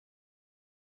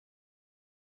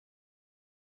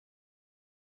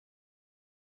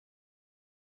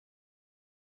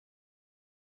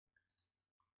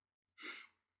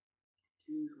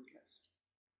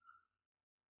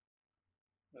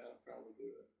That'll probably do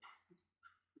it.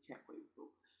 You can't play with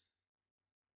focus.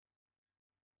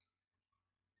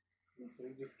 Did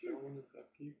he just kill him in his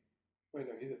upkeep? Wait,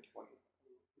 no, he's at 20.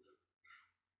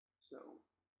 So,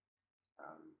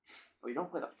 well, you don't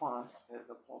play the font, because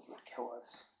the pulse would kill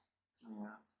us.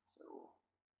 Yeah. So,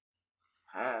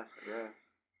 pass, I guess.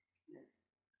 Yeah.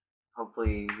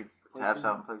 Hopefully he taps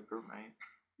out and plays Groupmate.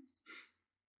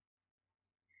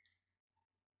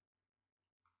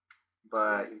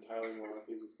 But he's entirely more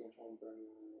likely just gonna try and burn you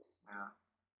out. Yeah.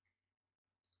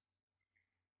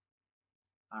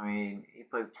 I mean, he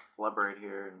plays Blubberate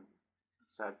here and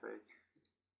Sad Face.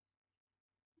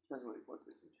 Depends what he puts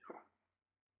this into.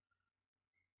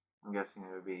 I'm guessing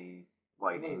it would be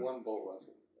lightning. Only one bolt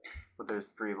left. But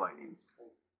there's 3 lightnings.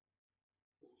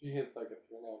 If he hits like a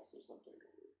 3-X or something,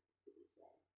 it'll be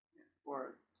fine. Yeah.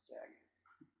 Or Stag.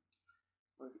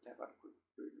 Or if you tap out a quick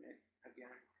Groupmate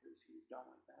again, because he's done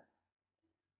with that.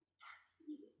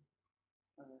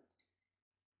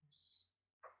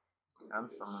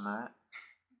 Unsummon that.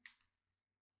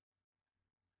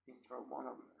 You can throw one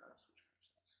over the rest, which makes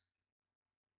sense.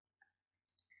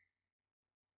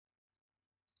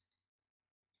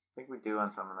 I think we do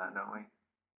unsummon that, don't we?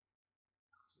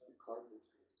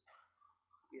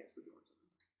 Yes, we do unsummon.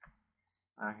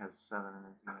 That has 7 in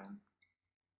his hand.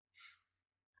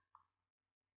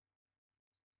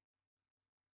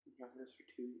 We have this for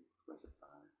 2, plus a 5.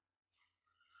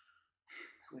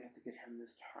 So we have to get him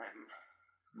this time.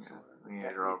 Yeah, so we need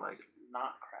to draw like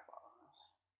not crap on us.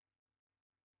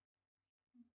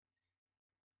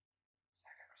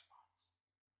 Second response.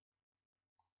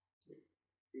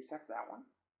 You sack that one?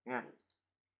 Yeah.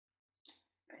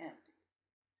 Man.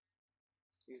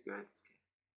 He's good at this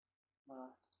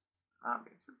game. Not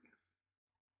being sarcastic.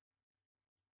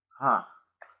 Huh.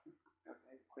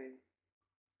 Okay, play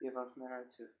give us mana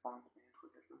to font man for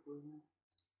different blue.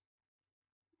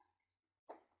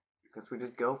 Guess we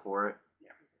just go for it.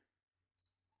 Yeah.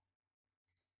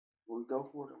 Will we go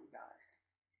for it or we die?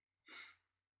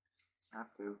 Have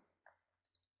to.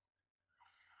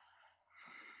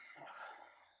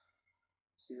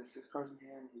 See the 6 cards in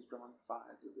hand, he's drawing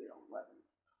 5, he'll be at 11.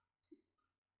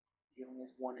 He only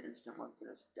has 1 instant left in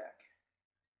his deck.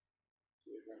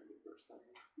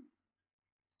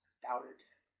 Doubt it.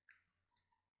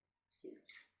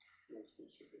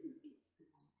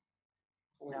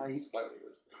 No, he's slightly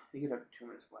worse. He could have 2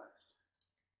 minutes last.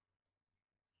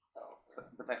 Oh,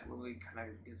 but that really kind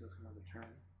of gives us another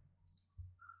turn.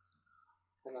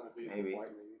 And then if he Maybe.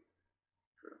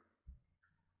 True.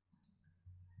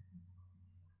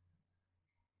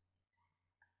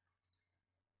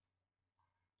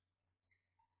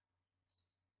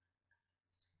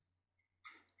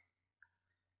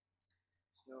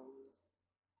 So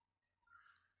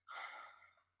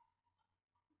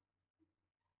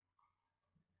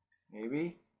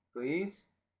maybe, please.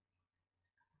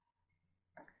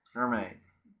 Terminate.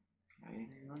 Okay.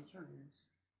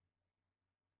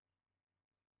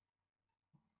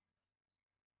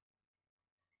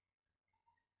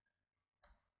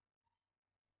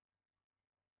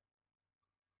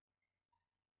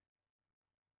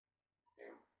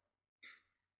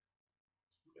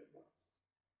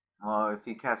 Well, if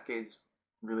he cascades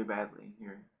really badly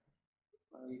here.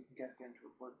 Well, you can cascade into a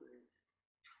blood rage.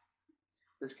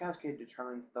 This cascade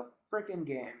determines the freaking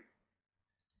game.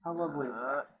 How lovely is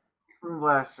that? Room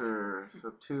Blaster,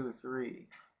 so 2, 3.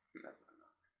 That's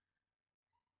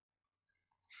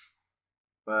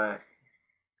not enough. But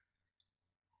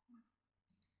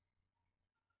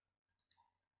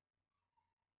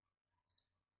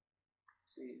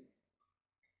see.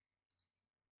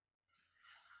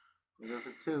 He goes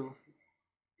at 2.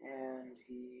 And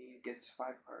he gets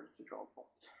 5 cards to draw a bolt.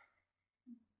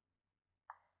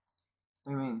 What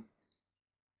do you mean?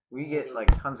 We get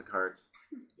like tons of cards.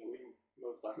 Yeah, we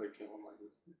most likely kill him like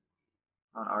this.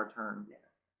 On our turn. Yeah.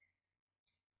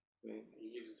 You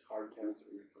use hard cast or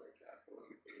Runeflare Trap or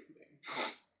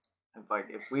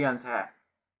anything. If we untap.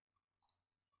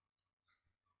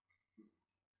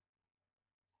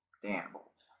 Damn.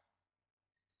 Bolt.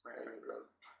 Right.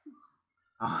 Growth.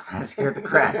 Oh, that scared the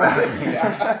crap out of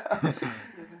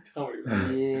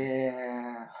me.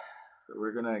 Yeah. So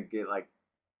we're gonna get like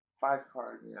 5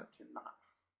 cards to knock.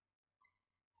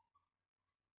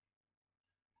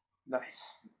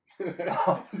 Nice.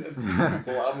 That's a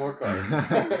lot more cards.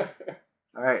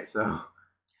 Alright, so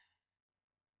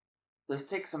Let's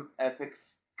take some epic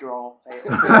draw fails.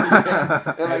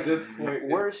 At this point,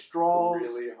 worst draws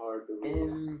really hard to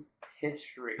lose. in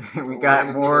history. we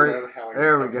got more.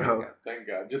 There we go. Thank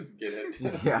God. Just get it.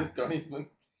 Yeah. Just don't even.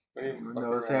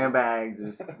 No sandbags.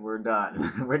 Just we're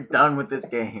done. We're done with this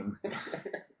game.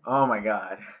 Oh my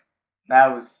god,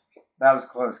 that was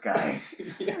close, guys.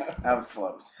 Yeah. That was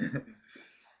close.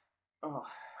 Oh,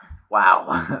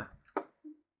 Wow.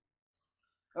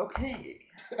 okay.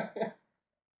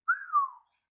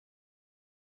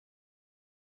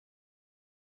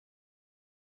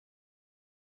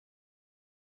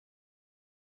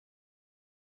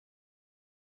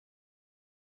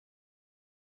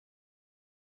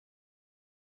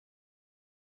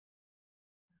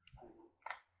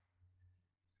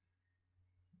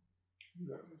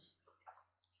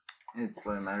 It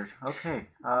really matters. Okay.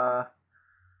 I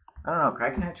don't know.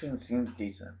 Kraken Hatchling seems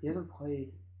decent. He doesn't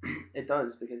play. It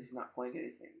does because he's not playing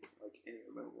anything like any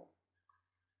removal.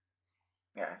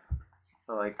 Yeah.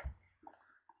 So like,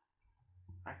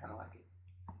 I kind of like it.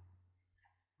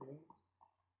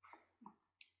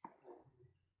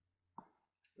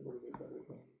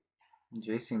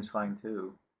 Jay seems fine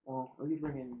too. Well, we could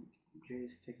bring in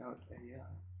Jace, take out a.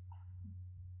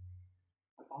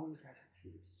 Like all these guys have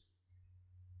keys.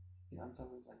 The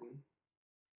unsummons, I mean.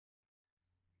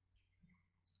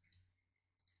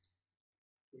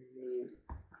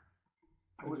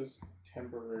 They're just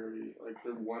temporary, like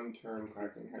they're one turn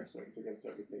Kraken Hatchlings against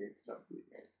everything except Bleed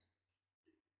Mate.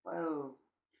 Well,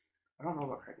 I don't know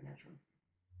about Kraken Hatchling.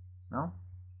 No.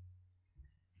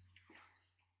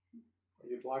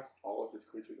 Like, it blocks all of his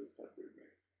creatures except Bleed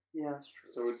Mate. Yeah, that's true.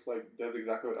 So it's like does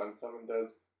exactly what Unsummon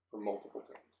does for multiple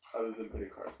turns, other than putting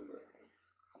cards in their hand.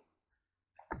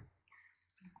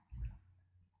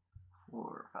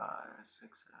 4, 5, 6, 7,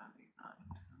 8, 9,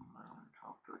 10, 11,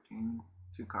 12, 13.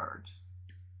 2 cards.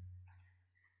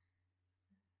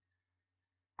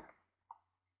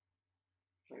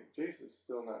 Like Jace is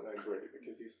still not that great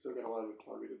because he's still got a lot of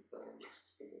targeted burn,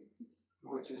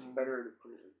 Which is better to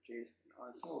put Jace than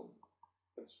us. Oh,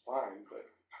 that's fine, but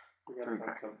we gotta 3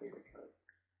 find Krakens. something to cut.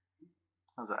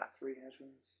 How's that? 3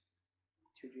 Hatchlings,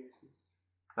 2 Jaces.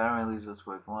 That only leaves us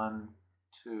with 1,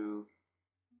 2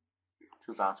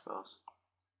 bounce spells.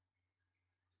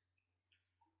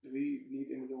 Do we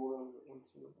need End of the World or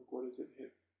Unsummon? Like, what does it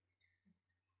hit?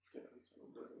 Yeah,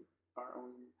 Unsummon doesn't. Our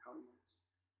own countermarks.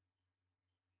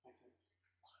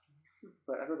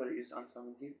 But I'd rather use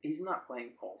Unsummon. He's not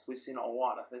playing Pulse. We've seen a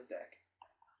lot of his deck.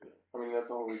 Yeah. I mean, that's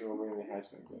the whole reason we're bringing the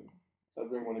Hatchlings in. So I'd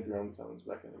bring one of your Unsummons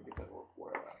back in and get that little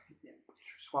foil out. Yeah,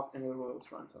 swap End of the Worlds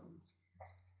for Unsummons.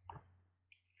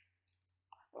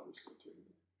 Probably still too.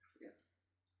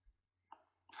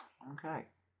 Okay.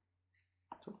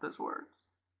 That's what this works.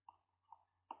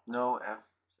 No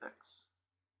F6.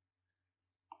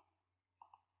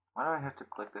 Why do I have to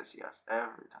click this yes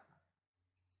every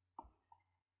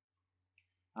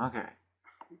time? Okay.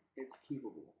 It's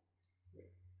keepable.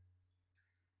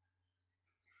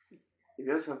 If it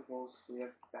does have Pulse, we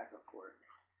have backup for it.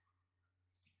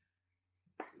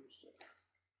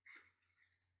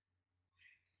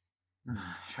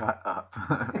 Shut up.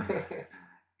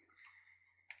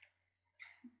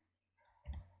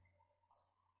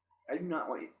 I do not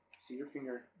want you to see your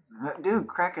finger. Dude,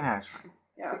 Kraken Hatchling.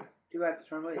 Yeah, 2 ads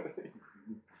turn late.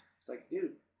 It's like,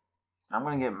 dude. I'm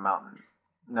gonna get Mountain.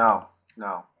 No.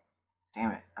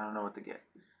 Damn it. I don't know what to get.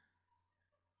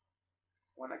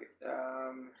 Why not get,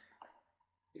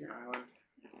 get an island.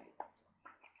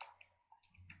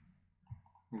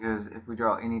 Because if we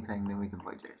draw anything, then we can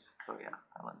play Jace. So yeah,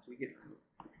 islands. So we get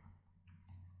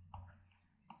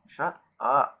Shut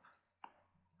up.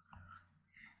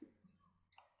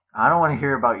 I don't want to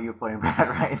hear about you playing bad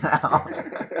right now.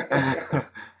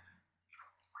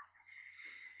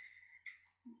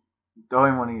 Don't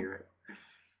even want to hear it.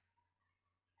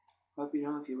 Hope you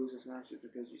know if you lose this match, it's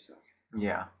because you suck.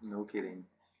 Yeah, no kidding.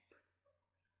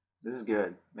 This is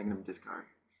good. Making him discard.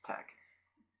 It's tech.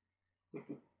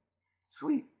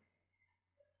 Sweet.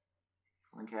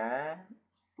 Okay.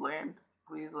 Land.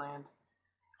 Please land.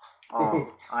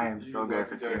 Oh, I am so good at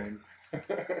this game.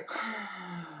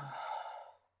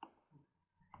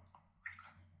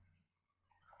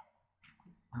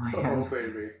 Oh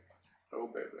baby. Oh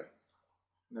baby.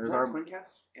 There's that our twin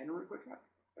cast and a quick cut.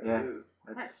 Yeah. It is.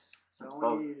 That's So all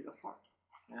both. we need is a font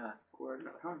Yeah. or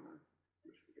another Cunningham.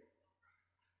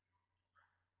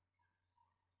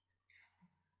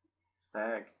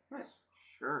 Stag. Nice.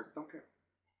 Sure. Don't care.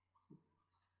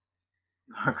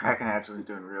 Our Kraken actually was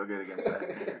doing real good against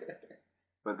that.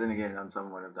 But then again, none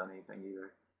someone would have done anything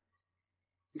either.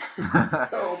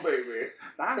 Oh baby.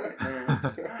 Stop it,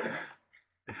 man. Stop it.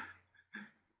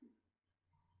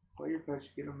 Play your pitch,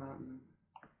 get a mountain.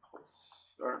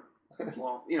 Or,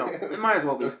 well, you know, it might as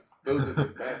well be. Those are the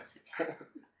best.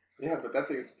 Yeah, but that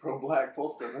thing is pro black.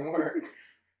 Pulse doesn't work.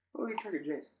 Oh, you trigger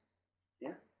Jace.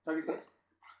 Yeah? Target face.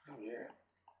 Oh, yeah.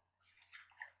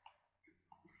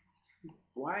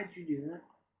 Why'd you do that?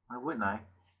 Why wouldn't I?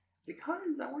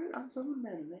 Because I wanted on some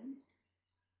men, man.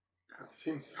 That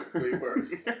seems way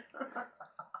worse.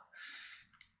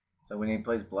 So when he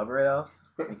plays Blubberate Elf,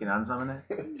 we can unsummon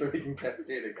it? So he can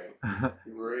cascade again.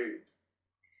 Great.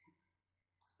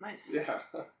 Nice. Yeah.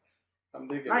 I'm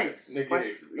digging Nice. it. Negate.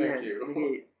 Question- Thank you.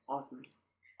 Negate. Awesome.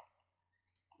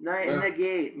 Night No.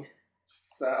 negate.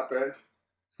 Stop it.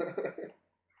 Damn.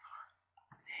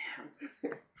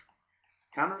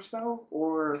 Counterspell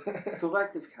or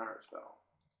selective counterspell?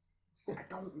 I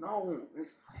don't know.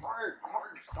 It's hard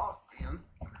stuff, man.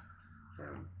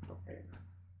 Damn. It's okay.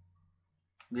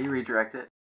 Do you redirect it?